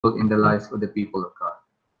in the life of the people of God.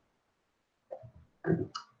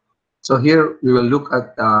 So here we will look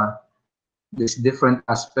at these different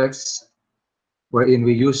aspects wherein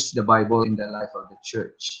we use the Bible in the life of the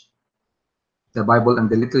church. The Bible and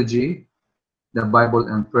the liturgy, the Bible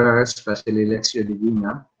and prayer, especially Lectio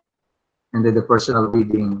Divina, and then the personal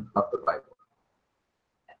reading of the Bible.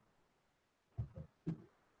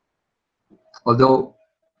 Although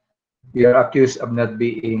we are accused of not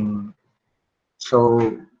being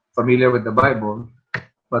so familiar with the Bible,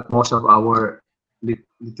 but most of our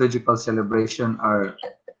liturgical celebration are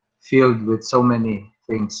filled with so many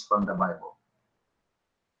things from the Bible.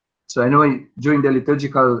 So anyway, during the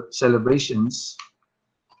liturgical celebrations,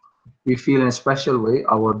 we feel in a special way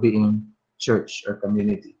our being church or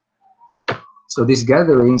community. So these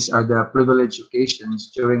gatherings are the privileged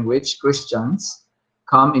occasions during which Christians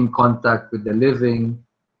come in contact with the living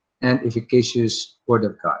and efficacious Word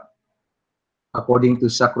of God. According to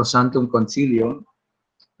Sacrosanctum Concilium,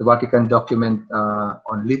 the Vatican document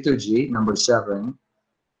on liturgy, number 7,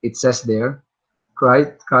 it says there,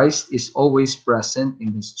 Christ is always present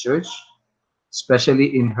in His church,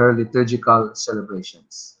 especially in her liturgical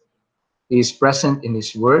celebrations. He is present in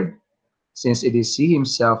His Word, since it is He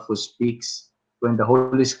Himself who speaks when the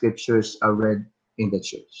Holy Scriptures are read in the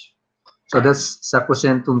church. So that's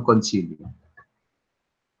Sacrosanctum Concilium.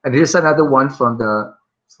 And here's another one from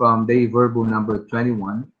Dei Verbum number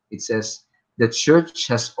 21. It says, the church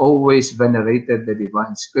has always venerated the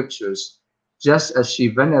divine scriptures just as she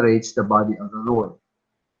venerates the body of the Lord.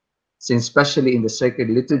 Since especially in the sacred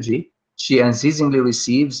liturgy, she unceasingly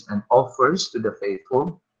receives and offers to the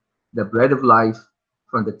faithful the bread of life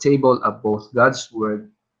from the table of both God's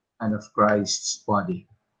word and of Christ's body.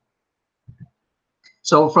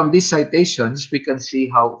 So from these citations, we can see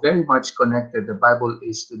how very much connected the Bible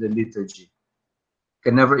is to the liturgy. You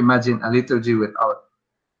can never imagine a liturgy without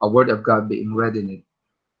a word of God being read in it,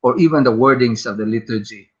 or even the wordings of the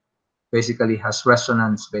liturgy basically has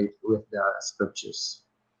resonance with the scriptures.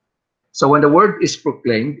 So when the word is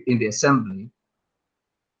proclaimed in the assembly,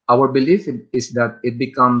 our belief is that it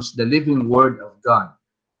becomes the living word of God,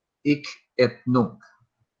 ik et nunc,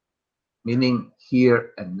 meaning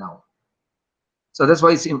here and now. So that's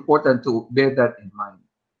why it's important to bear that in mind.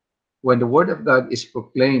 When the word of God is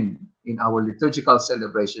proclaimed in our liturgical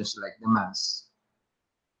celebrations like the Mass,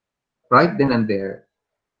 right then and there,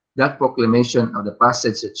 that proclamation of the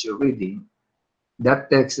passage that you're reading, that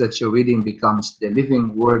text that you're reading becomes the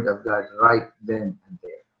living word of God right then and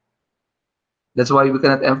there. That's why we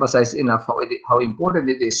cannot emphasize enough how important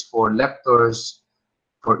it is for lectors,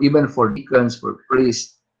 even for deacons, for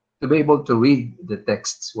priests, to be able to read the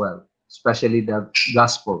texts well, especially the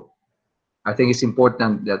gospel. I think it's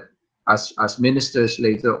important that as ministers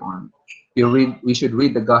later on, we should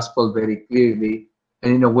read the gospel very clearly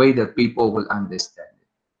and in a way that people will understand it.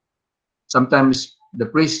 Sometimes the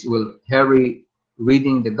priest will hurry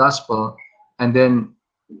reading the gospel and then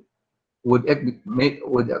would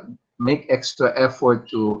make extra effort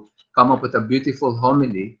to come up with a beautiful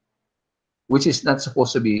homily, which is not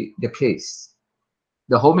supposed to be the case.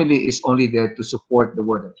 The homily is only there to support the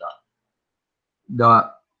word of God.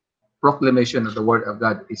 The proclamation of the word of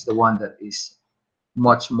God is the one that is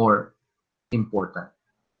much more important.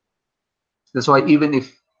 That's why even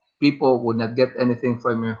if people would not get anything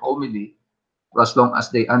from your homily, for as long as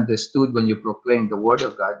they understood when you proclaim the word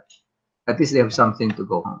of God, at least they have something to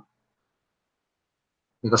go home.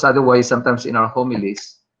 Because otherwise, sometimes in our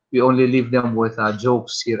homilies, we only leave them with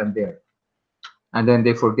jokes here and there. And then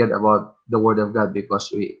they forget about the word of God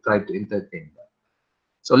because we try to entertain them.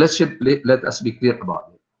 So let us be clear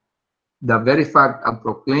about it. The very fact of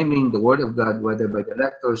proclaiming the word of God, whether by the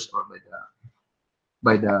lectors or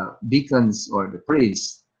by the deacons or the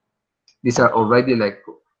priests, these are already like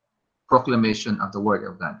proclamation of the word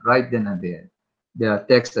of God. Right then and there, the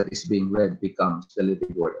text that is being read becomes the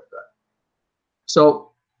living word of God.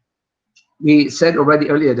 So we said already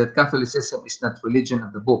earlier that Catholicism is not religion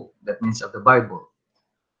of the book. That means of the Bible.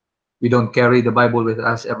 We don't carry the Bible with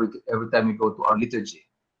us every time we go to our liturgy.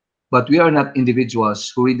 But we are not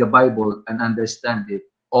individuals who read the Bible and understand it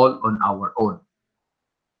all on our own.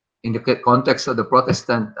 In the context of the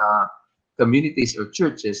Protestant communities or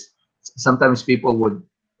churches, sometimes people would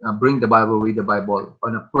bring the Bible, read the Bible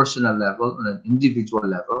on a personal level, on an individual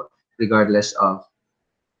level, regardless of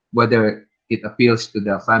whether it appeals to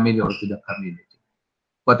the family or to the community.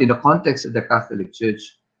 But in the context of the Catholic Church,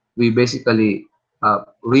 we basically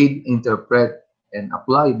read, interpret, and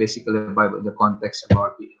apply basically the Bible in the context of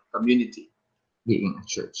our community, being a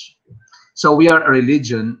church. So we are a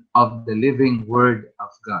religion of the living word of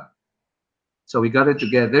God. So we gather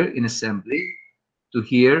together in assembly to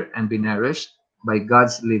hear and be nourished by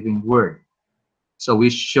God's living word. So we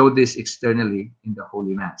show this externally in the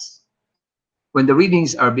Holy Mass. When the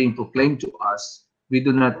readings are being proclaimed to us, we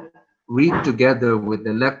do not read together with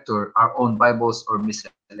the lector our own Bibles or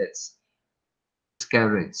missalettes. We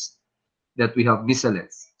discourage that we have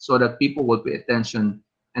missalettes so that people will pay attention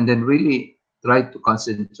and then really try to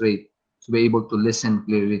concentrate to be able to listen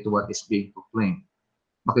clearly to what is being proclaimed.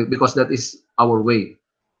 Okay, because that is our way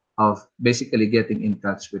of basically getting in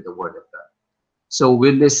touch with the Word of God. So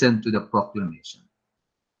we listen to the proclamation.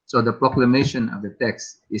 So the proclamation of the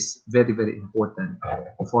text is very, very important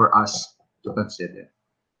for us to consider.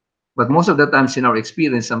 But most of the times in our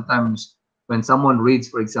experience, sometimes when someone reads,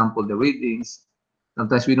 for example, the readings,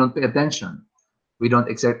 sometimes we don't pay attention. We don't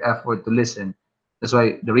exert effort to listen. That's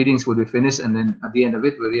why the readings would be finished, and then at the end of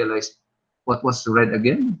it, we realize what was read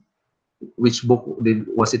again, which book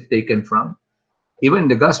was it taken from. Even in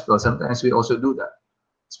the gospel, sometimes we also do that,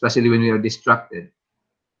 especially when we are distracted.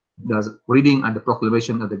 The reading and the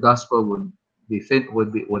proclamation of the gospel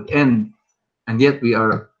would end, and yet we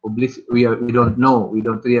don't know, we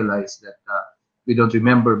don't realize that we don't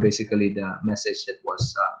remember basically the message that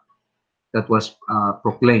was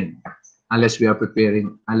proclaimed, unless we prepare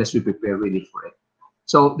really for it.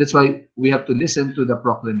 So that's why we have to listen to the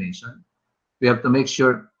proclamation. We have to make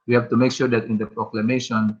sure that in the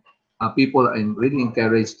proclamation, people are really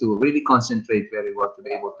encouraged to really concentrate very well to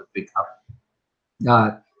be able to pick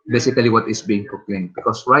up basically what is being proclaimed.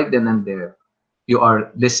 Because right then and there, you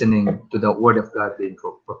are listening to the word of God being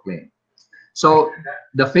proclaimed. So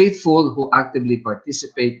the faithful who actively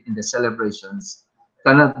participate in the celebrations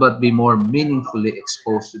cannot but be more meaningfully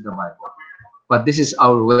exposed to the Bible. But this is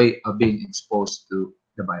our way of being exposed to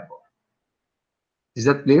the Bible. Is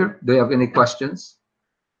that clear? Do you have any questions?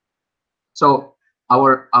 So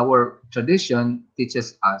our tradition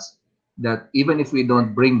teaches us that even if we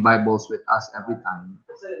don't bring Bibles with us every time,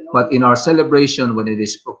 but in our celebration when it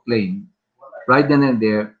is proclaimed, right then and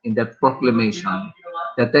there in that proclamation,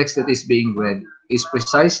 the text that is being read is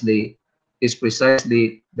precisely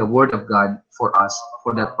the word of God for us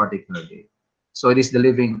for that particular day. So it is the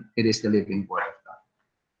living word of God.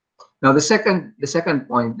 Now the second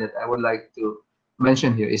point that I would like to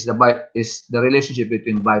mention here is the relationship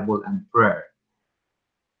between Bible and prayer.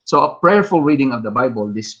 So a prayerful reading of the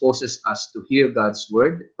Bible disposes us to hear God's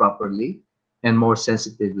word properly and more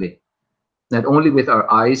sensitively, not only with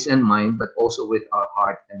our eyes and mind, but also with our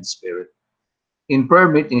heart and spirit. In prayer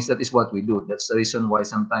meetings, that is what we do. That's the reason why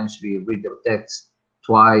sometimes we read the text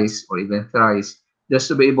twice or even thrice, just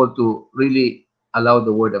to be able to really allow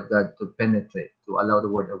the word of God to penetrate, to allow the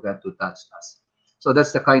word of God to touch us. So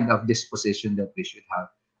that's the kind of disposition that we should have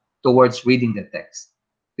towards reading the text.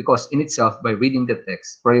 Because in itself, by reading the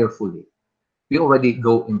text prayerfully, we already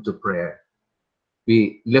go into prayer.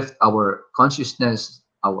 We lift our consciousness,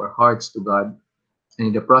 our hearts to God, and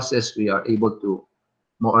in the process, we are able to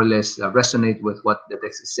more or less resonate with what the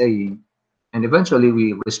text is saying, and eventually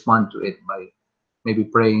we respond to it by maybe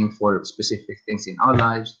praying for specific things in our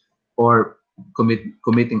lives or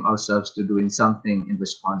committing ourselves to doing something in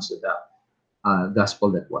response to the gospel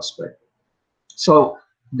that was spread. So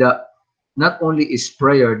the not only is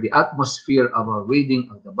prayer the atmosphere of a reading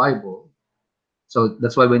of the Bible. So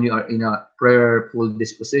that's why when you are in a prayerful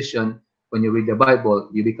disposition, when you read the Bible,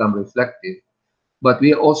 you become reflective. But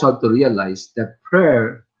we also have to realize that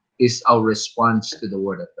prayer is our response to the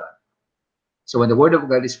Word of God. So when the Word of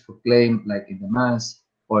God is proclaimed, like in the Mass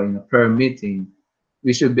or in a prayer meeting,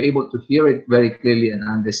 we should be able to hear it very clearly and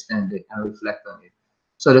understand it and reflect on it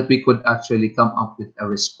so that we could actually come up with a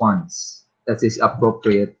response that is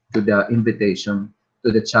appropriate to the invitation,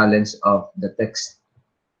 to the challenge of the text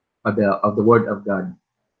of the Word of God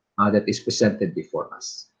that is presented before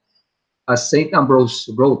us. As St. Ambrose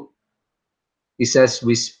wrote, he says,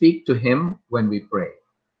 we speak to him when we pray.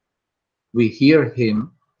 We hear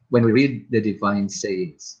him when we read the divine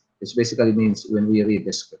sayings. This basically means when we read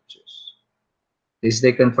the scriptures. This is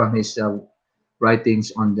taken from his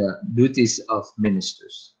writings on the duties of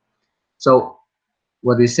ministers. So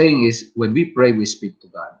what he's saying is when we pray, we speak to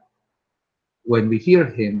God. When we hear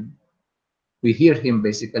him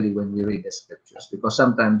basically when we read the scriptures. Because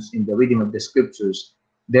sometimes in the reading of the scriptures,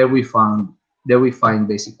 there we find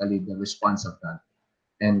basically the response of God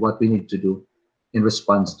and what we need to do in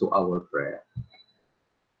response to our prayer.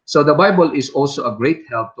 So the Bible is also a great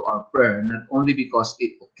help to our prayer, not only because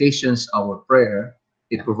it occasions our prayer,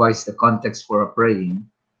 it provides the context for our praying,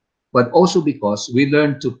 but also because we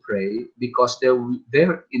learn to pray because there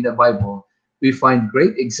in the Bible, we find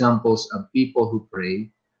great examples of people who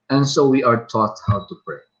pray, and so we are taught how to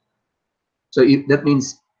pray. So that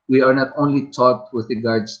means we are not only taught with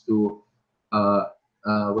regards to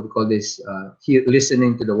what do you call this,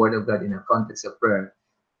 listening to the word of God in a context of prayer,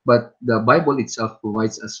 but the Bible itself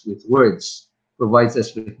provides us with words, provides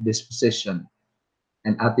us with disposition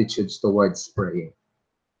and attitudes towards praying.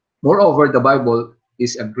 Moreover, the Bible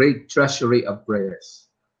is a great treasury of prayers.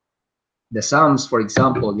 The Psalms, for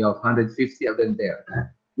example, you have 150 of them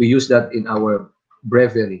there. We use that in our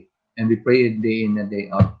breviary, and we pray it day in and day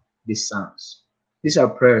out, these Psalms. These are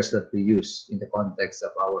prayers that we use in the context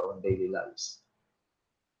of our own daily lives.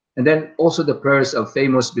 And then also the prayers of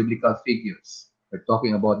famous biblical figures. We're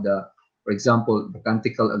talking about for example, the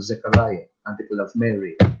Canticle of Zechariah, Canticle of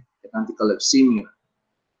Mary, the Canticle of Simeon.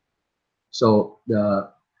 So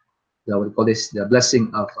what we call this, the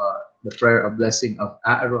blessing of the prayer of blessing of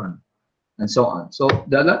Aaron, and so on. So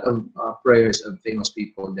there are a lot of prayers of famous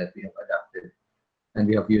people that we have adapted, and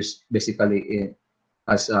we have used basically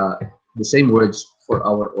as the same words for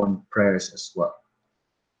our own prayers as well.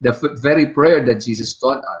 The very prayer that Jesus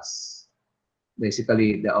taught us,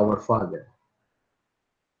 basically the Our Father.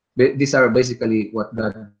 These are basically what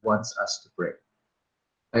God wants us to pray.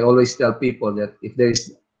 I always tell people that if there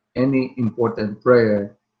is any important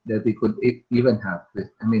prayer that we could even have,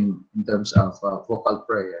 in terms of vocal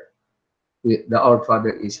prayer, the Our Father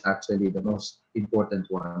is actually the most important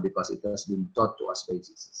one because it has been taught to us by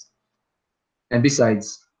Jesus. And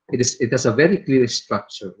besides, it has a very clear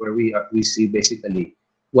structure where we see basically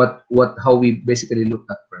how we basically look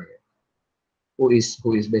at prayer. Who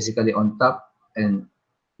is basically on top, and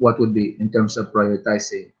what would be in terms of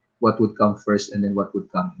prioritizing what would come first and then what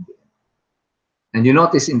would come in the end. And you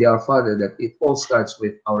notice in the Our Father that it all starts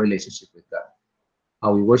with our relationship with God.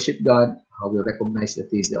 How we worship God, how we recognize that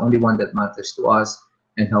He is the only one that matters to us,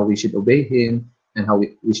 and how we should obey Him, and how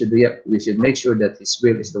we should make sure that His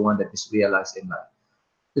will is the one that is realized in life.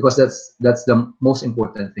 Because that's the most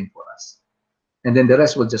important thing for us. And then the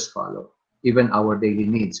rest will just follow. Even our daily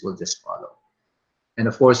needs will just follow. And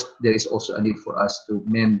of course, there is also a need for us to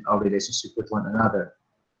mend our relationship with one another,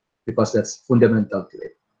 because that's fundamental to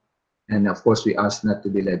it. And of course, we ask not to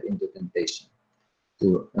be led into temptation,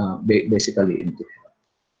 to basically into hell.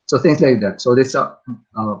 So things like that. So that's a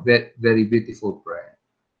very, very beautiful prayer.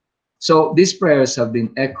 So these prayers have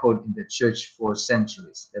been echoed in the church for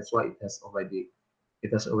centuries. That's why it has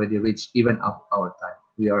already reached even up our time.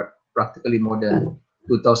 We are practically more than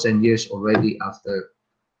 2,000 years already after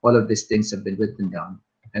all of these things have been written down,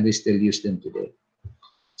 and we still use them today.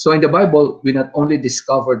 So in the Bible, we not only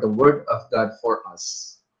discover the word of God for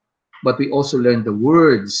us, but we also learn the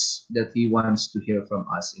words that He wants to hear from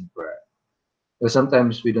us in prayer. Because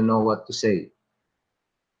sometimes we don't know what to say,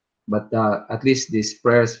 but at least these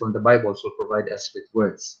prayers from the Bible will provide us with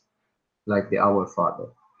words like the Our Father.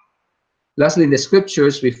 Lastly, in the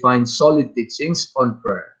scriptures, we find solid teachings on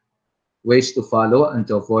prayer, ways to follow and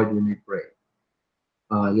to avoid when we pray.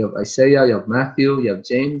 You have Isaiah, you have Matthew, you have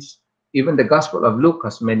James. Even the Gospel of Luke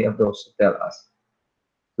has many of those to tell us.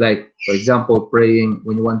 Like, for example, praying,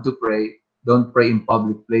 when you want to pray, don't pray in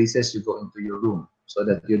public places, you go into your room so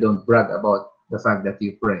that you don't brag about the fact that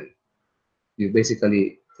you pray. You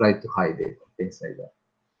basically try to hide it, things like that.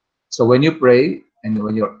 So when you pray, and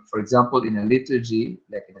when you're, for example, in a liturgy,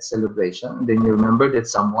 like in a celebration, then you remember that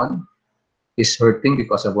someone is hurting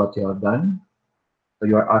because of what you have done. So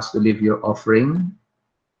you are asked to leave your offering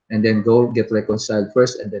and then go get reconciled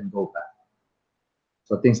first and then go back.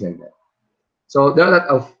 So things like that. So there are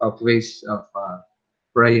a lot of ways of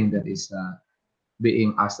praying that is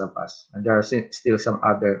being asked of us. And there are still some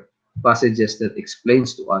other passages that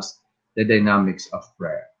explains to us the dynamics of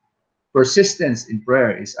prayer. Persistence in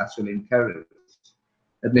prayer is actually encouraged.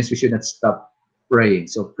 That means we should not stop praying.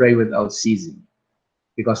 So pray without ceasing.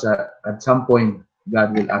 Because at some point,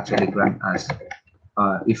 God will actually grant us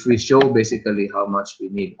if we show basically how much we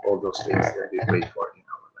need all those things that we pray for in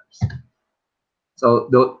our lives.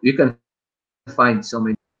 So you can find so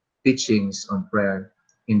many teachings on prayer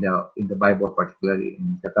in the Bible, particularly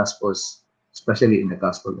in the Gospels, especially in the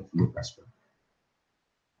Gospel of Luke as well.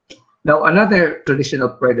 Now, another traditional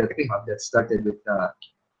prayer that we have that started with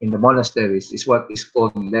in the monasteries is what is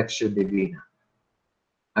called Lectio Divina.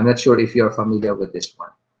 I'm not sure if you're familiar with this one.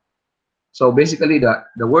 So basically,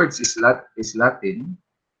 the words is Latin,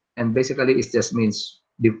 and basically it just means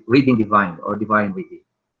reading divine or divine reading.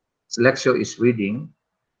 So Lectio is reading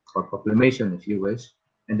or proclamation, if you wish,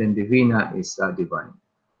 and then Divina is divine.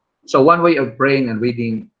 So one way of praying and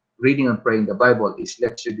reading and praying the Bible is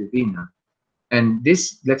Lectio Divina. And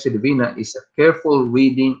this Lectio Divina is a careful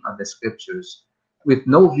reading of the scriptures with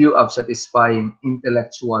no view of satisfying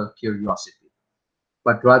intellectual curiosity,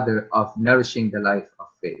 but rather of nourishing the life of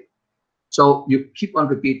faith. So you keep on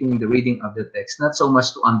repeating the reading of the text, not so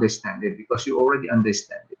much to understand it because you already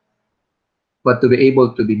understand it, but to be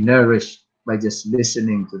able to be nourished by just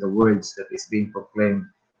listening to the words that is being proclaimed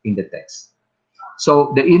in the text.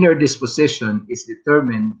 So the inner disposition is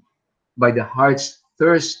determined by the heart's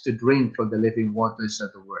thirst to drink from the living waters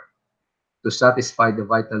of the word, to satisfy the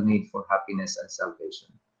vital need for happiness and salvation.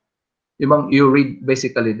 You read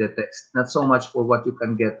basically the text, not so much for what you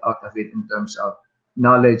can get out of it in terms of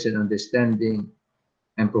knowledge and understanding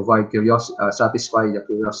and provide curiosity, satisfy the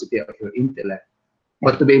curiosity of your intellect,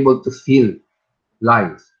 but to be able to feel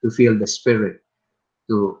life, to feel the spirit,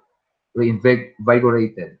 to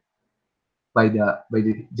reinvigorated by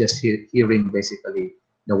the just hearing basically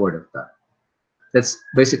the word of God. That's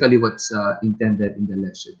basically what's intended in the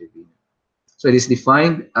lecture divina. So it is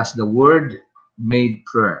defined as the word made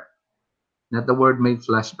prayer, not the word made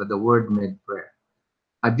flesh, but the word made prayer.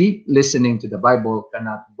 A deep listening to the Bible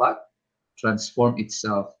cannot but transform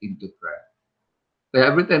itself into prayer. Kaya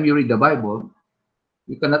every time you read the Bible,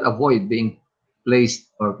 you cannot avoid being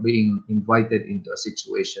placed or being invited into a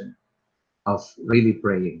situation of really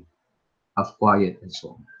praying, of quiet and so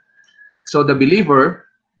on. So the believer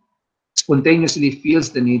spontaneously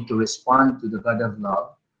feels the need to respond to the God of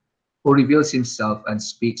love who reveals himself and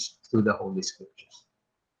speaks through the Holy Scriptures.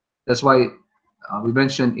 That's why we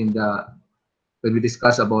mentioned in the when we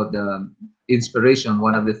discuss about the inspiration,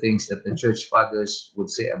 one of the things that the church fathers would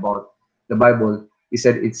say about the Bible, he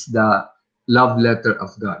said it's the love letter of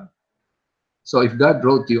God. So if God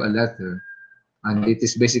wrote you a letter and it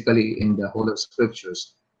is basically in the whole of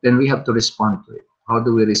scriptures, then we have to respond to it. How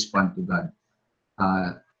do we respond to God?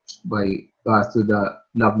 By through the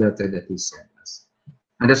love letter that He sent us,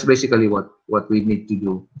 and that's basically what we need to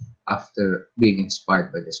do after being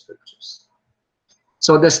inspired by the scriptures.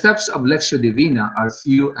 So the steps of Lectio Divina are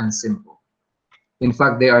few and simple. In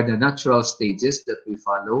fact, they are the natural stages that we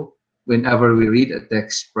follow whenever we read a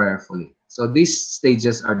text prayerfully. So these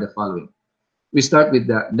stages are the following. We start with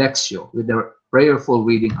the Lectio, with the prayerful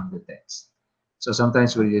reading of the text. So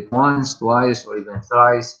sometimes we read it once, twice, or even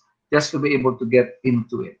thrice, just to be able to get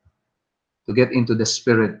into it, to get into the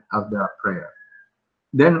spirit of the prayer.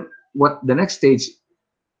 Then what the next stage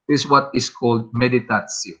is what is called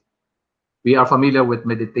meditatio. We are familiar with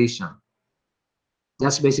meditation.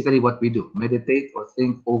 That's basically what we do. Meditate or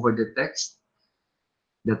think over the text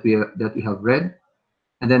that we have read,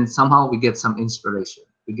 and then somehow we get some inspiration.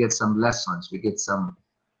 We get some lessons. We get some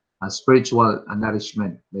spiritual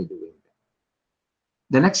nourishment by doing that.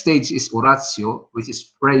 The next stage is oratio, which is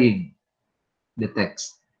praying the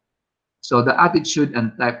text. So the attitude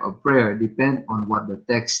and type of prayer depend on what the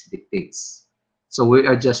text dictates. So we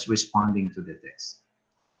are just responding to the text.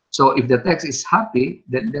 So if the text is happy,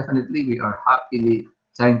 then definitely we are happily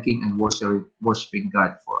thanking and worshiping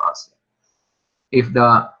God for us. If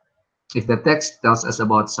the text tells us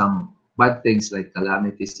about some bad things like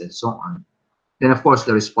calamities and so on, then of course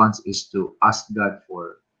the response is to ask God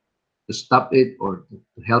for to stop it or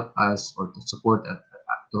to help us or to support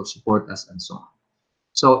us and so on.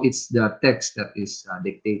 So it's the text that is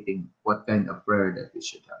dictating what kind of prayer that we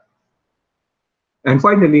should have. And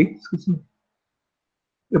finally,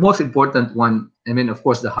 the most important one, I mean, of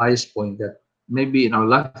course, the highest point that maybe in our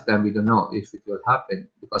lifetime we don't know if it will happen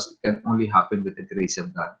because it can only happen with the grace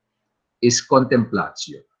of God, is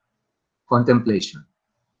contemplatio, contemplation,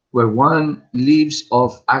 where one leaves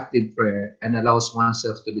off active prayer and allows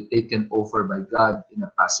oneself to be taken over by God in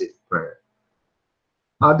a passive prayer.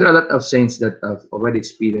 There are a lot of saints that have already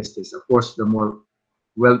experienced this. Of course, the more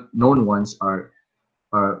well-known ones are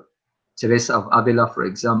Teresa of Avila, for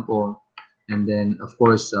example, and then of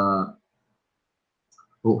course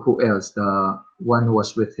who else? The one who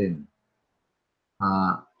was with him.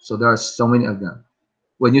 So there are so many of them.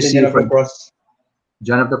 When you see Sign of the from Cross.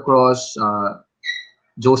 John of the Cross,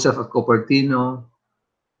 Joseph of Cupertino,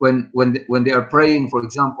 when they are praying, for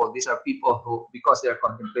example, these are people who, because they are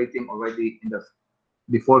contemplating already in the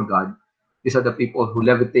before God, these are the people who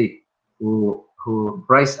levitate, who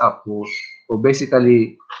rise up, who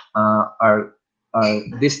basically are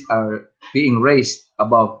being raised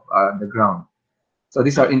above the ground. So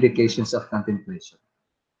these are indications of contemplation.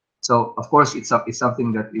 So of course, it's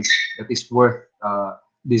something that is worth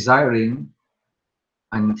desiring,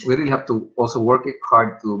 and we really have to also work it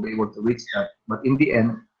hard to be able to reach that. But in the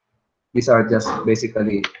end, these are just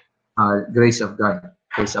basically grace of God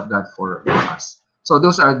for us. So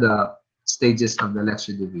those are the stages of the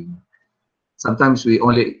Lectio Divina. Sometimes we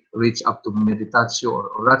only reach up to meditatio or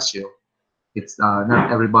oratio. It's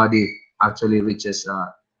not everybody actually reaches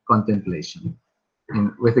contemplation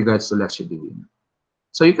with regards to Lectio Divina.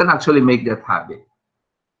 So you can actually make that habit.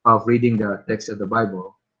 of reading the text of the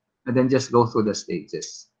Bible, and then just go through the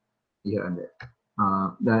stages here and there.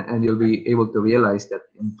 And you'll be able to realize that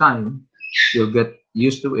in time, you'll get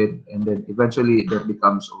used to it, and then eventually that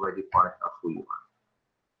becomes already part of who you are.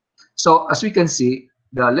 So as we can see,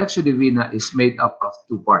 the Lectio Divina is made up of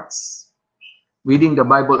two parts. Reading the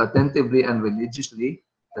Bible attentively and religiously,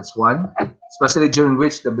 that's one, especially during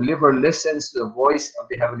which the believer listens to the voice of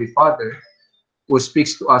the Heavenly Father who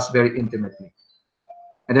speaks to us very intimately.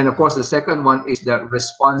 And then, of course, the second one is the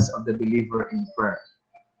response of the believer in prayer,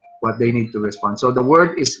 what they need to respond. So the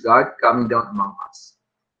Word is God coming down among us.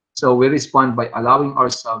 So we respond by allowing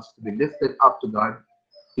ourselves to be lifted up to God,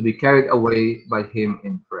 to be carried away by Him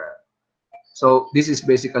in prayer. So this is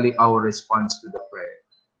basically our response to the prayer.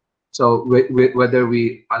 So whether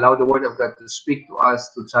we allow the Word of God to speak to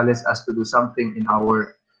us, to challenge us to do something in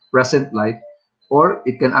our present life, or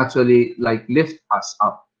it can actually like lift us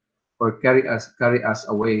up or carry us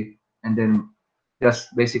away, and then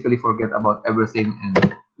just basically forget about everything,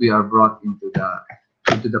 and we are brought into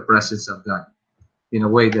the presence of God in a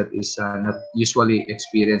way that is not usually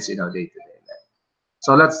experienced in our day-to-day life.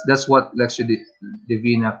 So that's what Lectio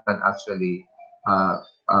Divina can actually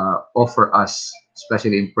offer us,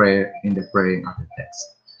 especially in prayer, in the praying of the text.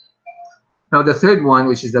 Now, the third one,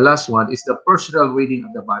 which is the last one, is the personal reading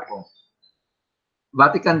of the Bible.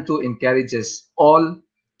 Vatican II encourages all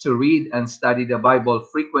to read and study the Bible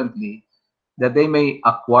frequently, that they may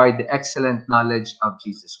acquire the excellent knowledge of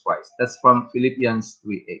Jesus Christ. That's from Philippians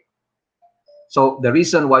 3:8. So the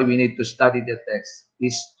reason why we need to study the text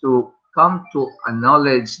is to come to a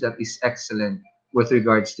knowledge that is excellent with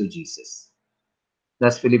regards to Jesus.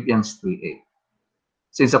 That's Philippians 3:8.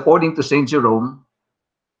 Since according to Saint Jerome,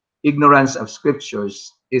 ignorance of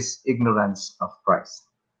scriptures is ignorance of Christ.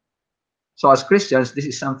 So as Christians, this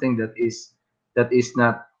is something that is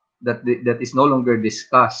not that is no longer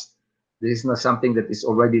discussed. This is not something that is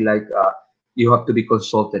already like you have to be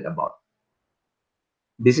consulted about.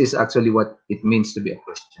 This is actually what it means to be a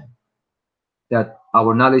Christian. That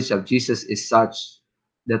our knowledge of Jesus is such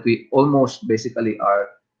that we almost basically are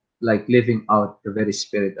like living out the very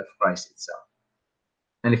spirit of Christ itself.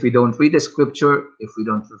 And if we don't read the scripture, if we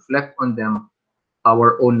don't reflect on them,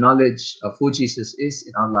 our own knowledge of who Jesus is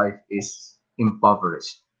in our life is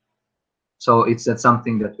impoverished. So it's not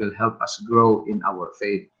something that will help us grow in our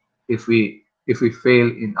faith if we fail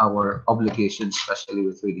in our obligations, especially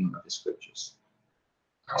with reading of the scriptures.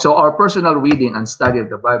 So our personal reading and study of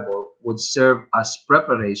the Bible would serve as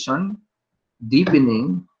preparation,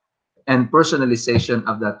 deepening, and personalization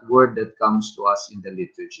of that word that comes to us in the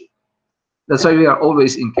liturgy. That's why we are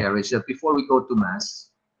always encouraged that before we go to Mass,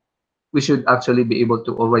 we should actually be able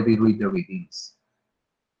to already read the readings.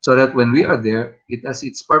 So that when we are there, it has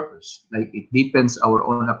its purpose. Like it deepens our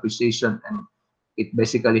own appreciation, and it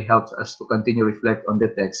basically helps us to continue reflect on the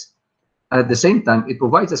text. And at the same time, it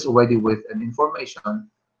provides us already with an information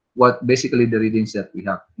what basically the readings that we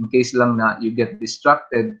have. In case lang na you get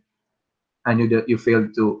distracted and you fail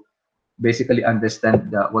to basically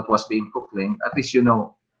understand what was being proclaimed, at least you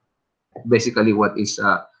know basically what is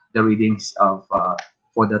the readings of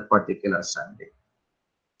for that particular Sunday.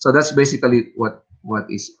 So that's basically what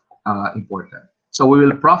is important. So we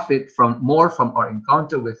will profit from our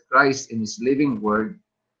encounter with Christ in His living Word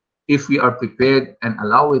if we are prepared and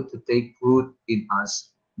allow it to take root in us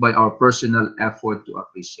by our personal effort to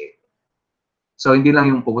appreciate it. So hindi lang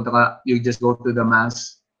yung pupunta ka, you just go to the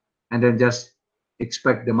Mass and then just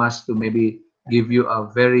expect the Mass to maybe give you a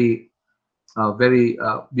very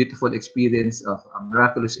beautiful experience of a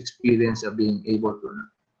miraculous experience of being able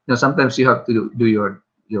to. Sometimes you have to do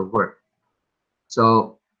your work.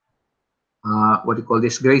 So what you call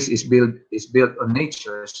this grace is built on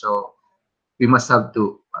nature. So we must have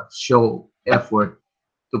to show effort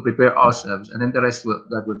to prepare ourselves, and then the rest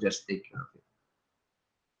God will just take care of it.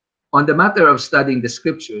 On the matter of studying the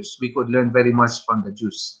scriptures, we could learn very much from the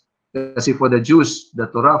Jews. Because for the Jews, the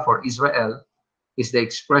Torah for Israel is the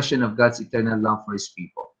expression of God's eternal love for His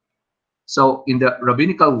people. So in the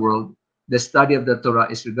rabbinical world, the study of the Torah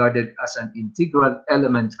is regarded as an integral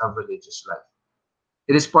element of religious life.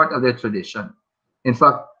 It is part of their tradition. In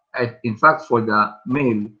fact, for the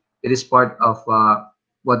male, it is part of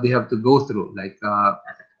what they have to go through, like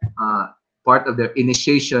part of their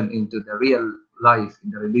initiation into the real life,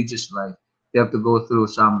 in the religious life. They have to go through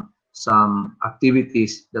some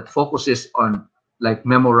activities that focuses on like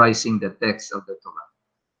memorizing the text of the Torah.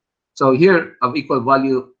 So here, of equal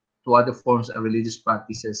value to other forms of religious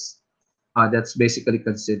practices, that's basically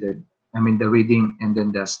considered, the reading and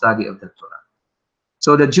then the study of the Torah.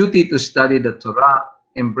 So the duty to study the Torah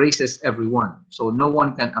embraces everyone. So no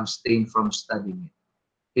one can abstain from studying it.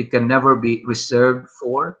 It can never be reserved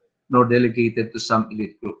for nor delegated to some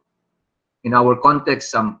elite group. In our context,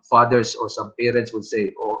 some fathers or some parents would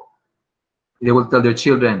say, oh, they will tell their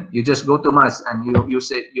children, you just go to mass and you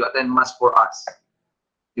say you attend mass for us.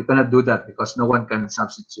 You cannot do that because no one can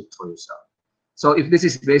substitute for yourself. So if this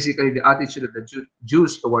is basically the attitude of the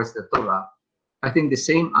Jews towards the Torah, I think the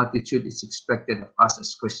same attitude is expected of us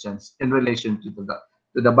as Christians in relation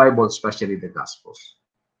to the Bible, especially the Gospels.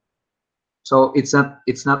 So it's not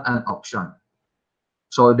an option.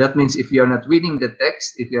 So that means if you are not reading the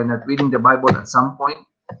text, if you are not reading the Bible at some point,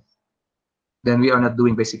 then we are not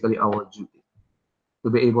doing basically our duty to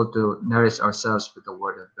be able to nourish ourselves with the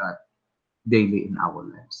Word of God daily in our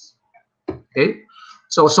lives. Okay?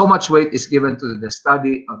 So much weight is given to the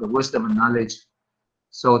study of the wisdom and knowledge.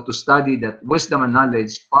 So to study that wisdom and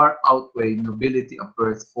knowledge far outweigh nobility of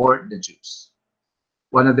birth for the Jews.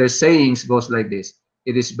 One of their sayings goes like this: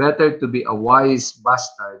 it is better to be a wise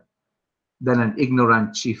bastard than an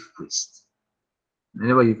ignorant chief priest.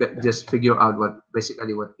 Anyway, you can just figure out what is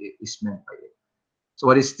meant by it. So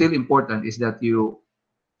what is still important is that you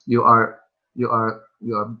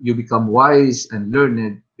become wise and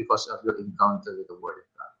learned because of your encounter with the Word of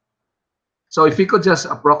God. So if we could just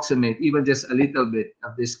approximate even just a little bit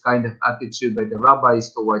of this kind of attitude by the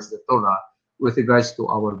rabbis towards the Torah with regards to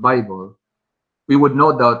our Bible, we would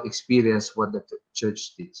no doubt experience what the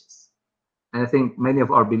church teaches. And I think many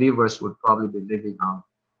of our believers would probably be living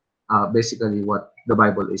out basically what the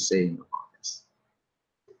Bible is saying about this.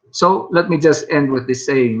 So let me just end with this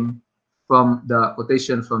saying from the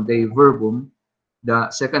quotation from Dei Verbum, the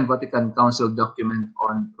Second Vatican Council document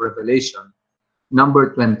on Revelation,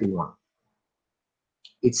 number 21.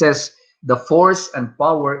 It says, the force and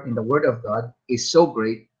power in the Word of God is so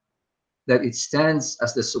great that it stands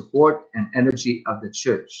as the support and energy of the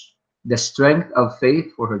church, the strength of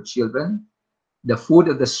faith for her children, the food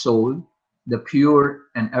of the soul, the pure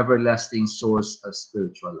and everlasting source of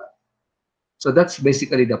spiritual life. So that's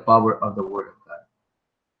basically the power of the Word of God.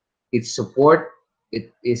 It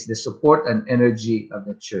is the support and energy of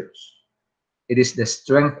the church. It is the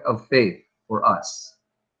strength of faith for us.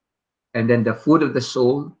 And then the food of the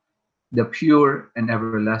soul, the pure and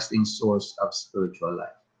everlasting source of spiritual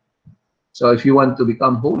life. So if you want to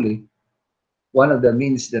become holy, one of the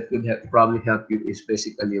means that could probably help you is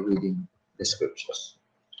basically reading the scriptures.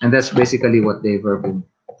 And that's basically what Dei Verbum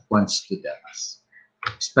wants to tell us,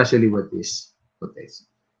 especially with this quotation.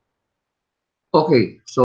 Okay, so